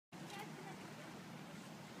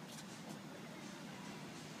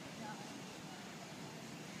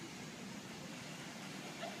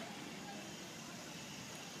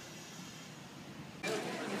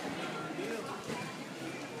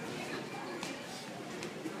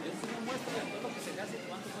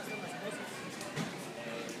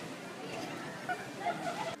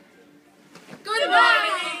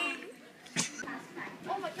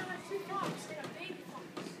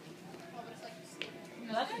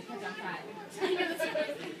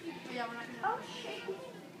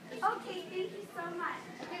Okay, thank you so much.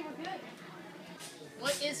 Okay, we're good.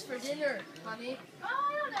 What is for dinner, honey? Oh,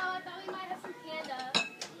 I don't know. I thought we might have some panda.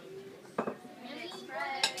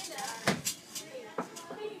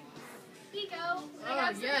 Pico. Oh,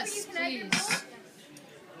 yes, please.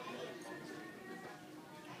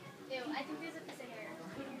 Ew, I think there's a piece of hair.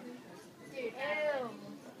 Dude, Ew.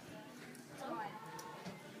 come on.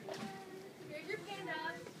 Here's your panda.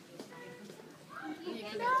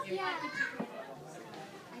 Panda? Yeah.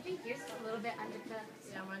 I think yours is a little bit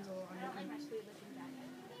undercooked. Yeah, mine's a little undercooked.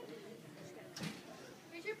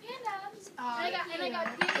 Here's your panda. Uh, and I got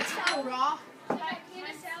panda It's salad. all raw. I got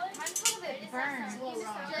panda salad. Mine's a little bit burned. It's a little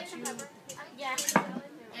raw. Would you like some pepper? Yeah.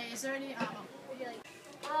 Hey, is there any? Would you like?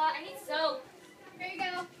 I need soap. Here you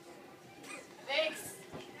go. Thanks.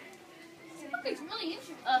 It's really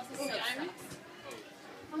interesting. This is iron.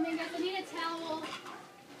 Oh my gosh, I need a towel.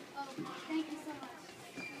 Oh, thank you so much.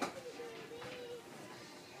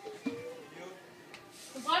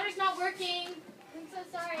 The water's not working. I'm so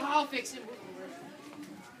sorry. I'll fix it.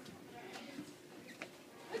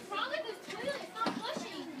 What's wrong with this toilet? It's not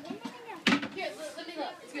flushing. Here, let me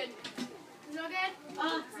look. It's good. Is it all good?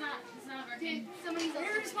 Oh, it's not working. Dude, somebody's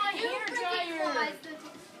Where's my hair dryer? Guys,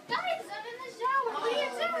 I'm in the shower. What are you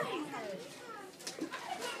doing?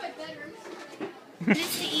 I'm in my bedroom.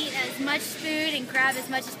 Just to eat as much food and grab as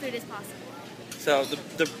much food as possible. So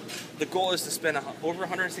the goal is to spend over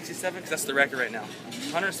 167, because that's the record right now.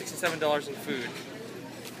 $167 in food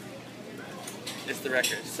is the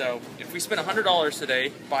record. So if we spend $100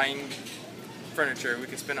 today buying furniture, we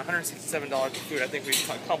can spend $167 in food. I think we've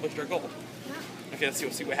accomplished our goal. Okay, let's see.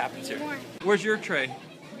 We'll see what happens here. Where's your tray?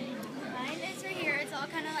 Mine is right here. It's all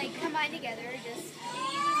kind of like combined together. Just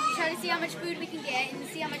try to see how much food we can get and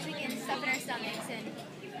see how much we can stuff in our stomachs. And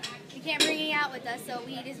we can't bring any out with us, so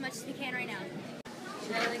we eat as much as we can right now.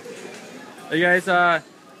 Hey guys,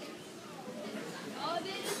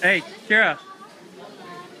 hey, Kira.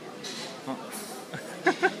 Oh.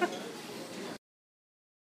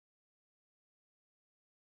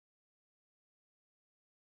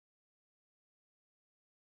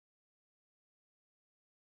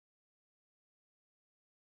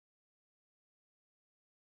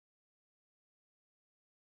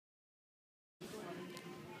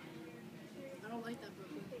 I don't like that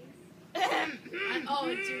Brooklyn. Oh,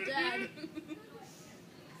 it's your dad.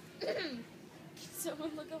 Can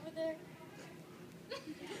someone look over there?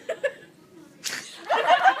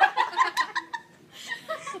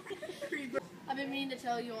 I've been meaning to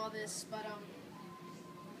tell you all this, but I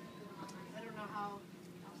don't know how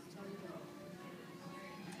to tell you that.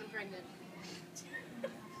 I'm pregnant.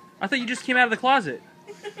 I thought you just came out of the closet.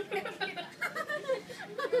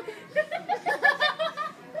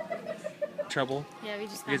 Trouble. Yeah, we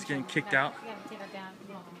just You guys getting kicked out? We gotta take her down.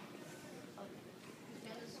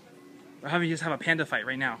 Or how about you just have a panda fight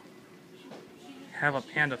right now? Have a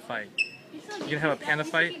panda fight. You gonna have a panda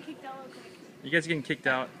fight? You guys getting kicked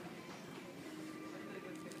out?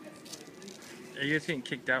 Are you guys getting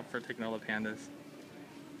kicked out for taking all the pandas?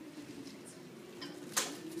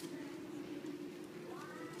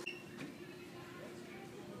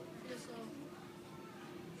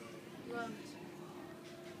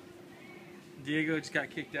 Diego just got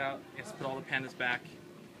kicked out. He has to put all the pandas back.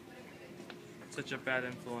 Such a bad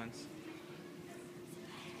influence.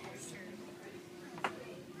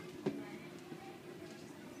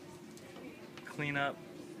 Clean up.